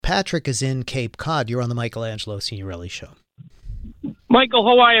Patrick is in Cape Cod. You're on the Michelangelo Signorelli Show. Michael,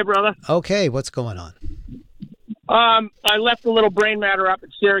 how are you, brother? Okay, what's going on? I left a little brain matter up at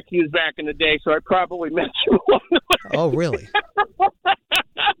Syracuse back in the day, so I probably met you along the way. Oh, really?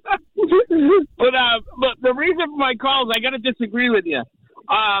 But the reason for my call is I got to disagree with you.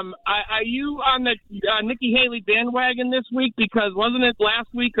 Are you on the Nikki Haley bandwagon this week? Because wasn't it last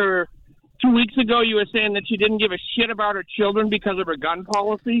week or 2 weeks ago you were saying that she didn't give a shit about her children because of her gun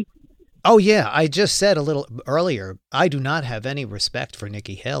policy? Oh, yeah. I just said a little earlier, I do not have any respect for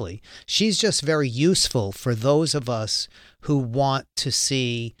Nikki Haley. She's just very useful for those of us who want to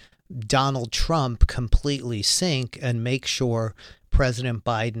see Donald Trump completely sink and make sure President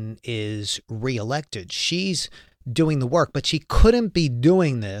Biden is reelected. She's doing the work, but she couldn't be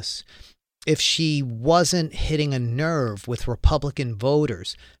doing this if she wasn't hitting a nerve with Republican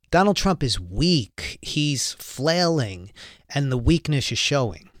voters. Donald Trump is weak. He's flailing, and the weakness is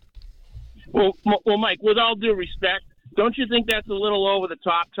showing. Well, Mike, with all due respect, don't you think that's a little over the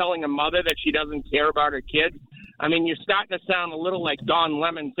top, telling a mother that she doesn't care about her kids? I mean, you're starting to sound a little like Don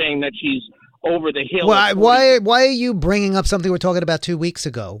Lemon saying that she's over the hill. Why are you bringing up something we were talking about 2 weeks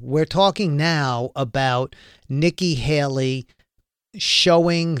ago? We're talking now about Nikki Haley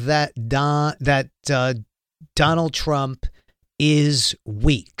showing that Donald Trump is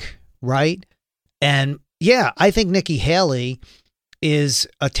weak, right? And yeah, I think Nikki Haley is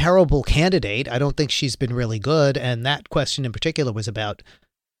a terrible candidate. I don't think she's been really good. And that question in particular was about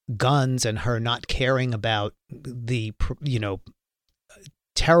guns and her not caring about the,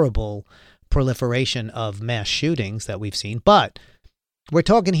 terrible proliferation of mass shootings that we've seen. But we're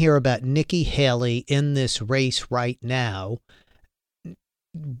talking here about Nikki Haley in this race right now.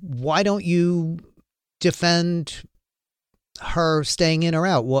 Why don't you defend her staying in or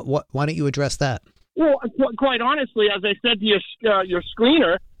out? Why don't you address that? Well, quite honestly, as I said to your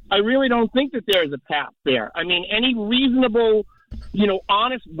screener, I really don't think that there is a path there. I mean, any reasonable,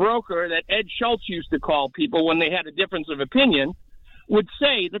 honest broker that Ed Schultz used to call people when they had a difference of opinion would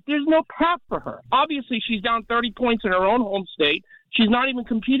say that there's no path for her. Obviously, she's down 30 points in her own home state. She's not even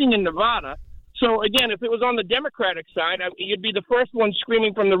competing in Nevada. So, again, if it was on the Democratic side, you'd be the first one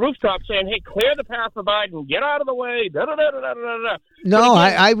screaming from the rooftop saying, hey, clear the path for Biden, get out of the way, da-da-da-da-da-da-da. No,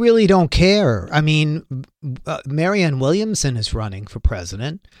 I really don't care. I mean, Marianne Williamson is running for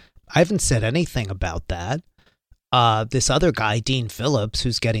president. I haven't said anything about that. This other guy, Dean Phillips,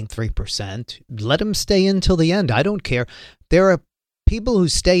 who's getting 3%, let him stay in till the end. I don't care. There are people who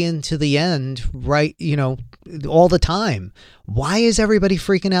stay into the end, right, all the time. Why is everybody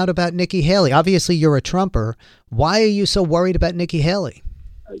freaking out about Nikki Haley? Obviously, you're a Trumper. Why are you so worried about Nikki Haley?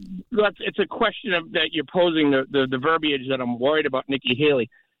 It's a question of that you're posing the verbiage that I'm worried about Nikki Haley.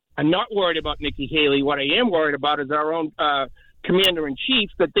 I'm not worried about Nikki Haley. What I am worried about is our own commander-in-chief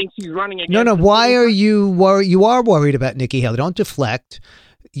that thinks he's running against... No, why are you worried? You are worried about Nikki Haley. Don't deflect.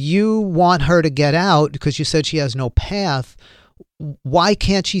 You want her to get out because you said she has no path. Why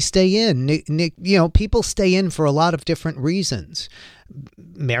can't she stay in? People stay in for a lot of different reasons.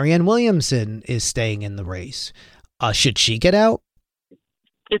 Marianne Williamson is staying in the race. Should she get out?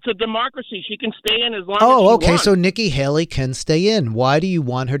 It's a democracy. She can stay in as long as she wants. So Nikki Haley can stay in. Why do you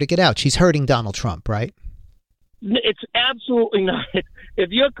want her to get out? She's hurting Donald Trump, right? It's absolutely not.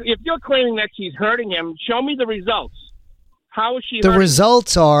 If you're claiming that she's hurting him, show me the results. How is she? The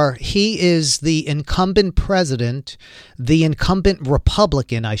results are he is the incumbent president, the incumbent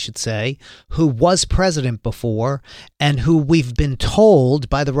Republican, I should say, who was president before and who we've been told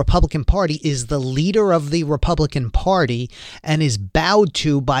by the Republican Party is the leader of the Republican Party and is bowed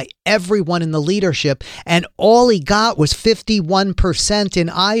to by everyone in the leadership. And all he got was 51% in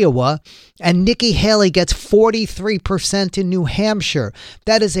Iowa, and Nikki Haley gets 43% in New Hampshire.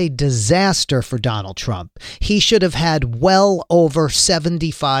 That is a disaster for Donald Trump. He should have had well over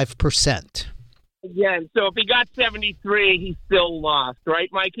 75%. Again, so if he got 73, he still lost, right,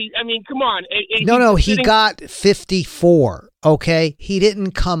 Mike? Come on. No, he got 54, okay? He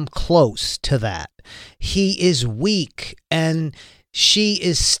didn't come close to that. He is weak, and she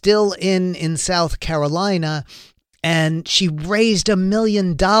is still in South Carolina, and she raised $1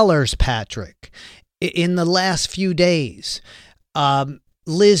 million, Patrick, in the last few days.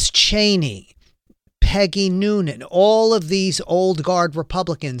 Liz Cheney, Peggy Noonan, all of these old guard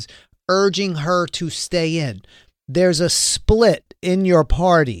Republicans urging her to stay in. There's a split in your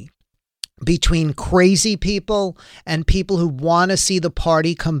party between crazy people and people who want to see the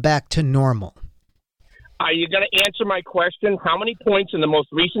party come back to normal. Are you going to answer my question? How many points in the most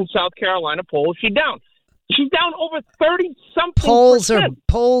recent South Carolina poll is she down? She's down over 30-something percent.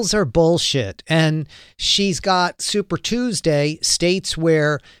 Polls are bullshit. And she's got Super Tuesday states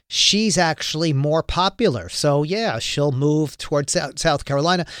where she's actually more popular. So, yeah, she'll move towards South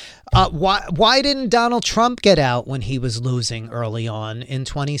Carolina. Why didn't Donald Trump get out when he was losing early on in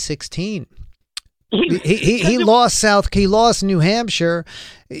 2016? He lost New Hampshire.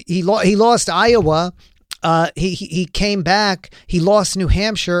 He lost Iowa. He came back. He lost New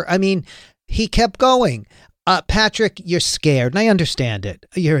Hampshire. I mean, he kept going. Patrick, you're scared, and I understand it.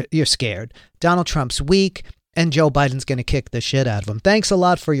 You're scared. Donald Trump's weak, and Joe Biden's going to kick the shit out of him. Thanks a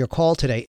lot for your call today.